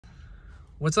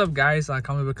What's up, guys?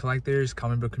 Comic book collectors,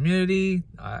 comic book community.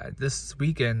 This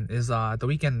weekend is the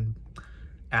weekend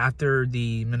after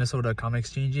the Minnesota Comic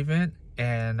Exchange event,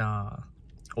 and a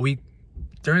week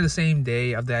during the same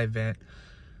day of that event,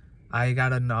 I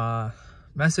got a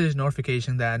message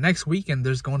notification that next weekend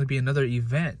there's going to be another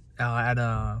event at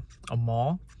a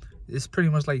mall. It's pretty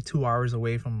much like 2 hours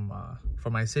away from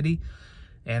my city,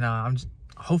 and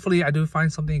hopefully I do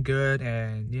find something good,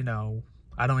 and you know,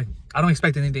 I don't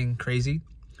expect anything crazy.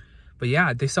 But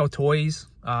yeah, they sell toys.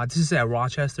 This is at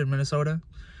Rochester, Minnesota.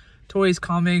 Toys,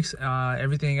 comics,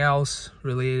 everything else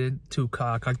related to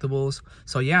collectibles.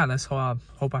 So yeah, let's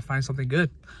hope I find something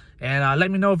good. And let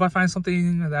me know if I find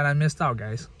something that I missed out,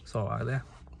 guys. So yeah,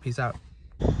 peace out.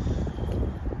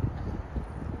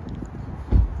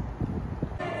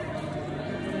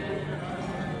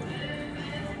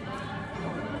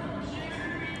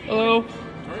 Hello.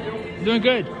 How are you? Doing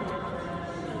good.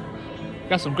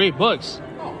 Got some great books.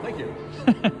 Oh, thank you.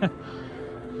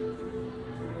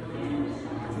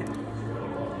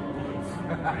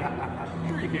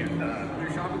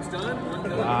 Your shopping's done?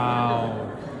 Wow.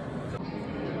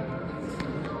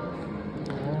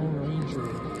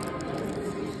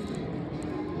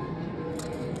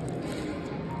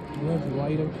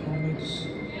 LiQWYD comics.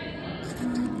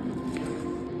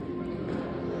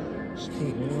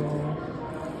 Street Arrow.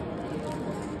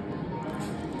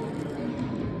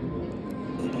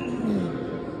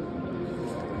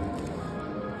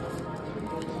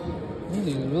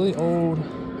 These really old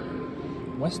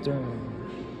Western.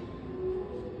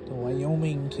 The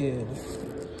Wyoming Kid.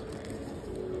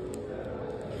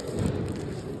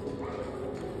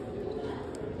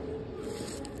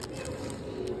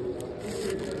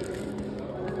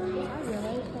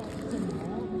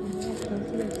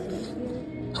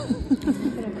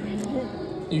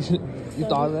 You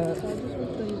thought of that?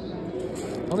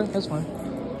 Okay, that's fine.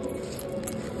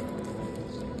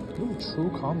 Ooh, True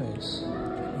Comics.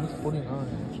 49.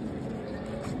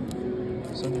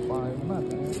 75. Not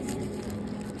bad.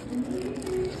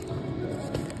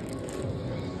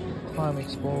 Crime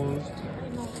Exposed.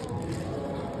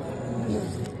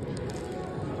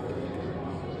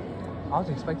 I was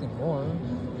expecting more.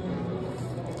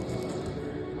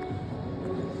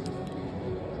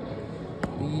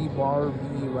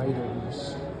 Barbie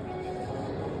Writers.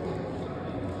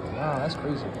 Wow, that's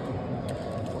crazy.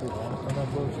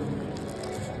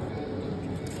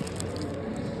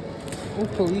 Oh,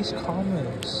 Police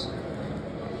Comics.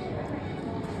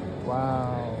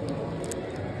 Wow.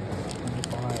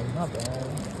 25, not bad.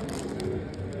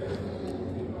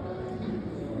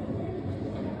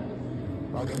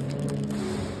 Robin Hood.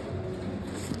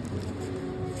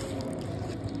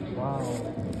 Wow.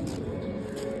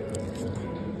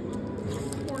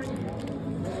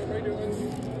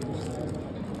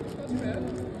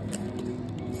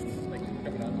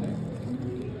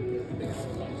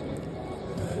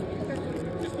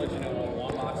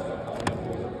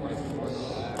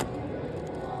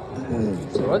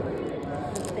 So what?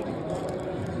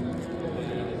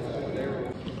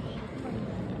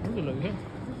 Look here.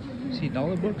 See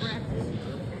dollar books?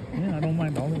 Yeah, I don't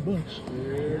mind dollar books.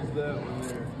 There's that one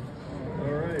there.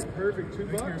 Alright, perfect. $2.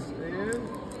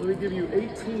 And let me give you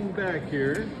 18 back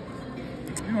here.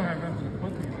 You don't have nothing to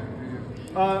put these in,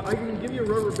 do you? I can give you a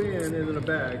rubber band and then a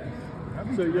bag.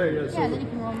 So yeah. Yeah, then you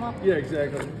can roll them up. Yeah,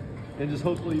 exactly. And just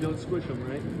hopefully you don't squish them,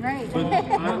 right? Right. But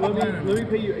let me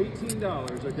pay you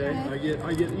 $18, okay?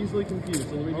 I get easily confused,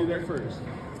 so let me do that first.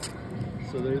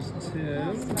 So there's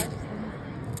 10.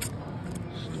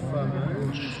 5.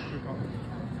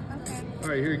 Okay. All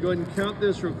right, here, go ahead and count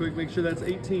this real quick. Make sure that's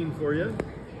 18 for you.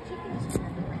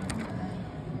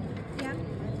 Yeah.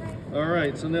 All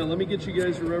right, so now let me get you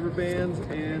guys your rubber bands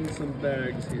and some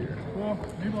bags here. Well,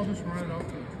 maybe I'll just run it out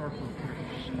to the truck real quick.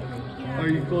 Are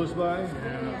you close by?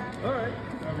 Yeah. All right,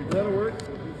 that'll work.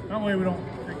 That way we don't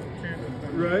take a chance.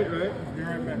 Right. Be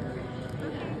right back.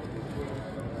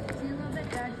 See you a little bit,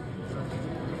 Dad.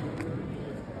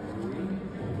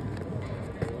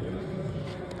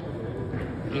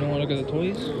 You don't want to look at the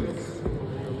toys?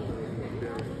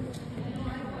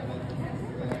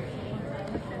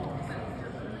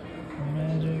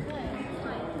 Magic.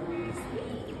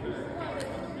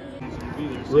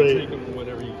 Right. Take them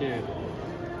whatever you can.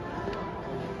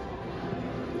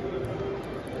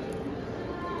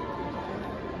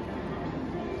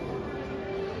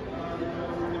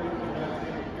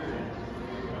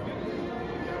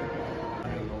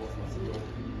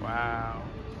 Wow.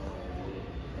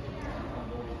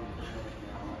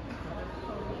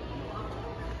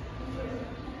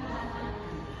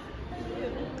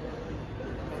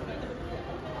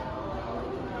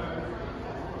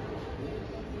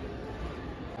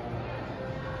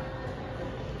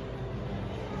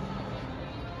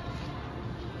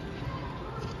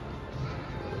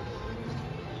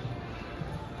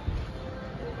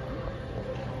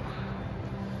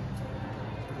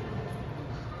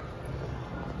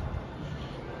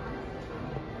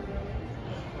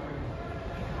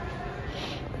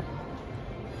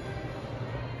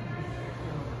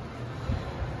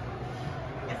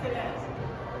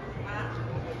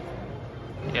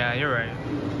 Yeah, you're right.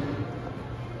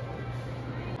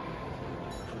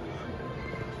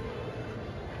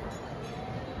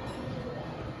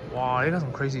 Wow, they got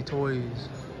some crazy toys.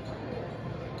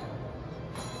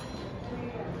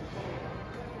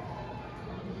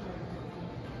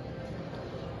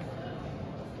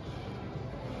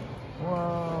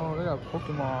 Wow, they got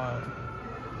Pokemon.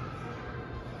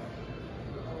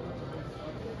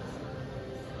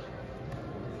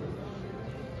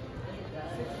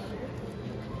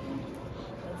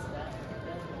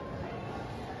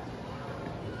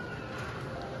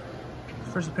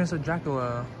 First appearance of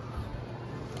Dracula.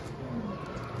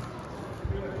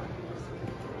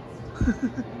 How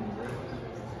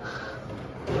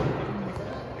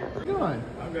you doing?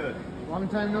 I'm good. Long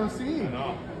time no see. I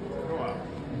know. Go out.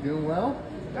 You doing well?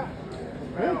 Yeah.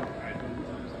 Good.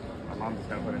 My mom just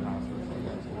got put in hospital.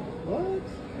 What?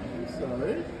 I'm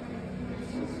sorry.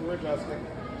 We're adjusting.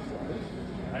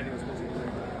 I think it's supposed to be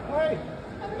great. Hey.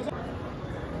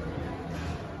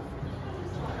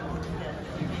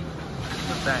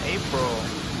 What's that? April.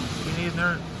 Teenage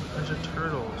Ninja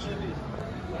Turtles.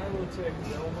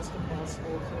 They're almost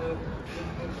impossible to.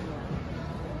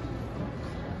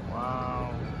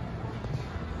 Wow.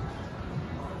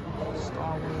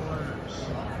 Star Wars.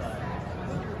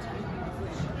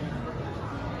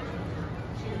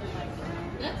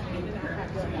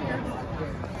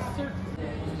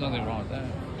 There's nothing wrong with that.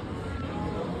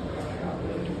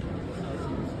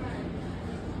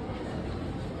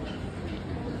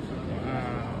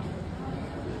 Wow.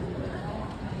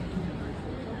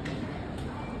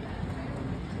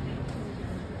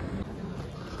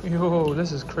 Yo,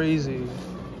 this is crazy.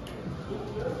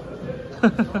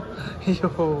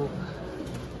 Yo,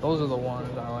 those are the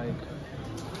ones I like.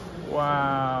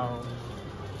 Wow.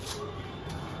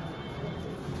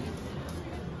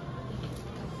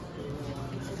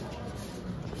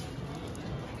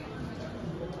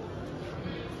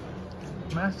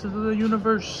 Masters of the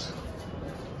Universe.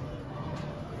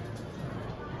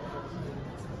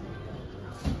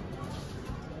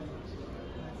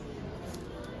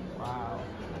 Wow.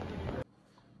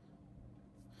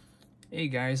 Hey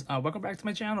guys, welcome back to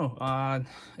my channel.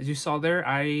 As you saw there,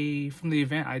 from the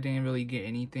event I didn't really get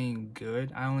anything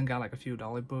good. I only got like a few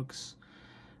dollar books,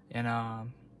 and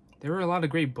there were a lot of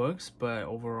great books, but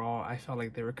overall I felt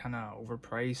like they were kind of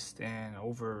overpriced and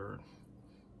over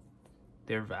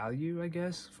their value, I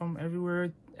guess, from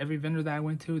every vendor that I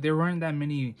went to. There weren't that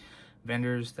many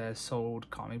vendors that sold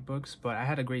comic books, but I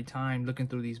had a great time looking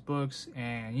through these books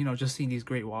and, you know, just seeing these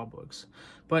great wall books.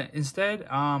 But instead,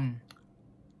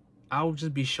 I'll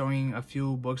just be showing a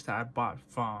few books that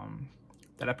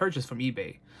I purchased from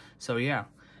eBay. So yeah,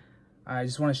 I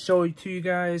just want to show it to you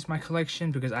guys, my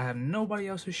collection, because I have nobody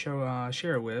else to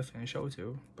share it with and show it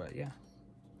to. But yeah,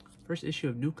 first issue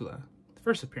of Nuclear, the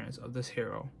first appearance of this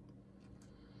hero.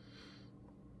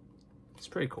 It's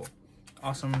pretty cool.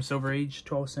 Awesome Silver Age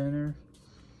 12 center.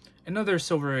 Another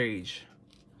Silver Age,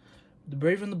 The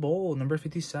Brave and the Bold, number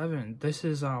 57. This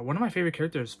is one of my favorite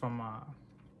characters from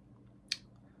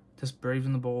this Brave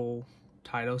and the Bold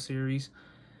title series.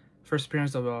 First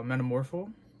appearance of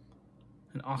Metamorpho.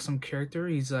 An awesome character.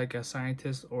 He's like a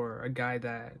scientist or a guy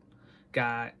that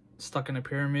got stuck in a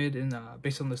pyramid, and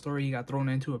based on the story, he got thrown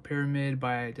into a pyramid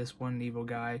by this one evil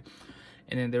guy,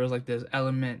 and then there was like this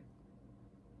element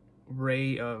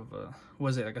ray of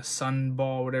was it like a sun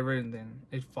ball or whatever, and then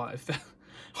it fell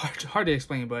hard to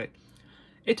explain, but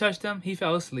it touched him. He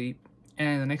fell asleep,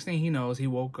 and the next thing he knows, he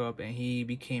woke up and he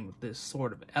became this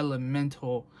sort of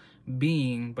elemental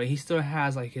being, but he still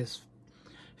has like his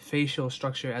facial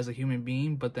structure as a human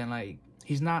being, but then like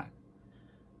he's not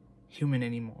human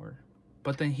anymore,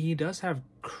 but then he does have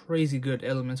crazy good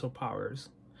elemental powers.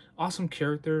 Awesome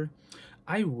character.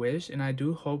 I wish and I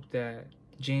do hope that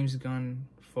James Gunn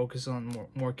focus on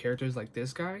more characters like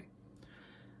this guy,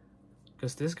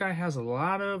 because this guy has a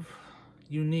lot of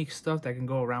unique stuff that can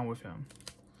go around with him.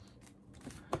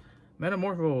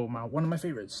 Metamorpho, one of my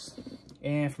favorites.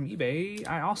 And from eBay,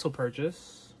 I also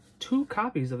purchased 2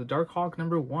 copies of the Darkhawk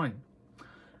 #1.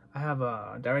 I have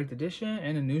a direct edition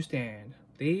and a newsstand.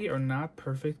 They are not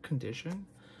perfect condition,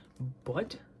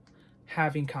 but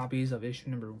having copies of issue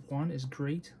 #1 is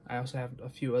great. I also have a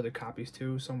few other copies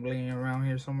too, some laying around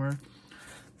here somewhere.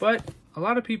 But a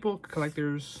lot of people,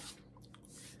 collectors,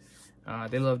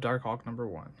 they love Darkhawk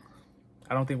 #1.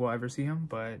 I don't think we'll ever see him,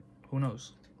 but who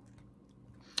knows.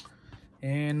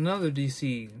 And another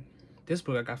DC. This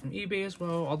book I got from eBay as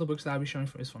well. All the books that I'll be showing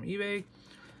is from eBay.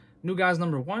 New Guys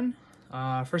 #1.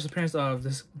 First appearance of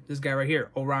this guy right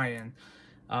here, Orion.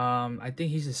 I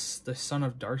think he's the son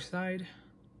of Darkseid.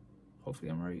 Hopefully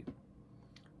I'm right.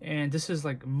 And this is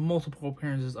like multiple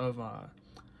appearances of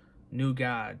New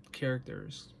God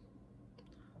characters.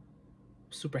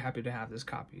 Super happy to have this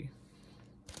copy.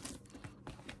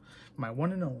 My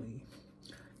one and only.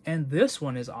 And this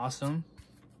one is awesome.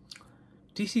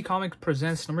 DC Comics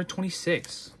presents number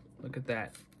 26. Look at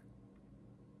that.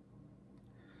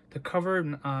 The cover,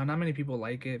 not many people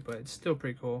like it, but it's still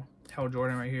pretty cool. Hal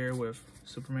Jordan right here with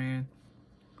Superman.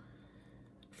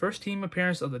 First team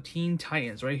appearance of the Teen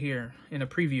Titans right here in a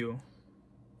preview.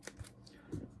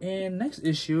 And next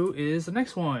issue is the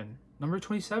next one, number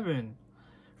 27.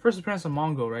 First appearance of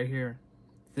Mongo right here.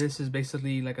 This is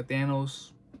basically like a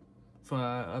Thanos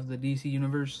of the DC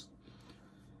universe.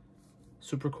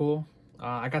 Super cool.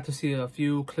 I got to see a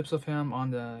few clips of him on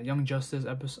the Young Justice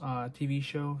TV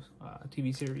show,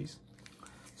 TV series.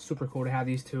 Super cool to have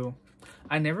these two.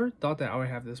 I never thought that I would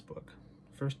have this book.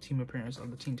 First team appearance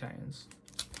of the Teen Titans.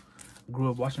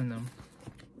 Grew up watching them.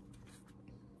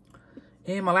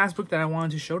 And my last book that I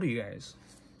wanted to show to you guys.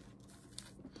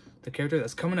 The character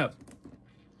that's coming up.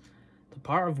 The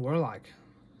Power of Warlock.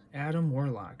 Adam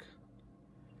Warlock.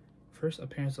 First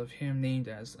appearance of him named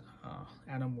as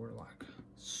Adam Warlock.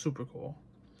 Super cool.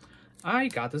 I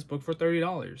got this book for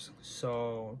 $30.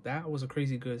 So that was a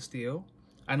crazy good steal.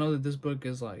 I know that this book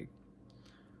is like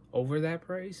over that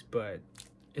price, but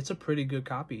it's a pretty good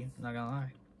copy, not gonna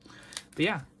lie. But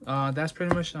yeah, that's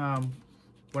pretty much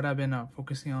what I've been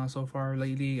focusing on so far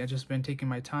lately. I've just been taking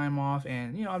my time off,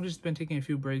 and you know, I've just been taking a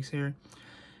few breaks here.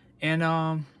 And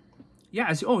yeah,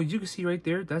 as you can see right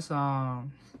there, that's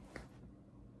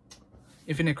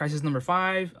Infinite Crisis number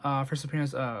 5, first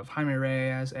appearance of Jaime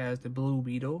Reyes as the Blue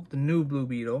Beetle, the new Blue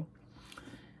Beetle.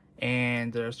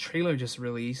 And the trailer just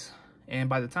released. And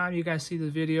by the time you guys see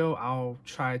this video, I'll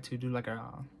try to do like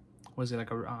a,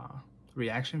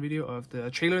 reaction video of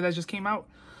the trailer that just came out.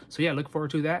 So yeah, look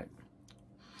forward to that.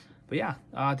 But yeah,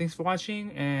 thanks for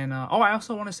watching. And oh, I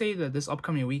also want to say that this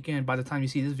upcoming weekend, by the time you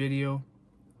see this video,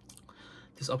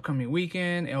 this upcoming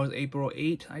weekend, it was April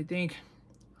 8th, I think.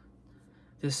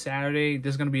 This Saturday,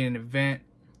 there's going to be an event,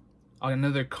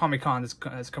 another Comic-Con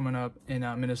that's coming up in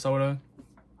Minnesota.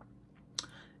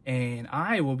 And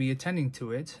I will be attending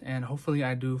to it. And hopefully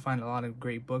I do find a lot of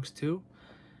great books too.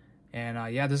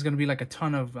 And yeah, there's going to be like a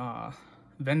ton of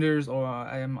vendors, or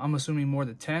I'm assuming more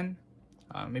than 10,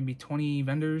 maybe 20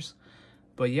 vendors.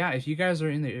 But yeah, if you guys are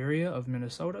in the area of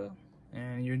Minnesota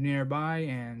and you're nearby,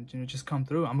 and you know, just come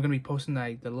through. I'm going to be posting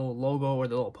like the little logo or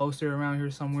the little poster around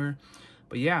here somewhere.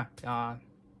 But yeah,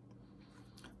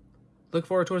 look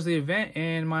forward towards the event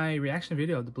and my reaction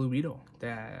video of the Blue Beetle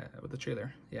with the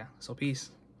trailer. Yeah, so peace.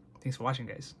 Thanks for watching,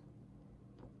 guys.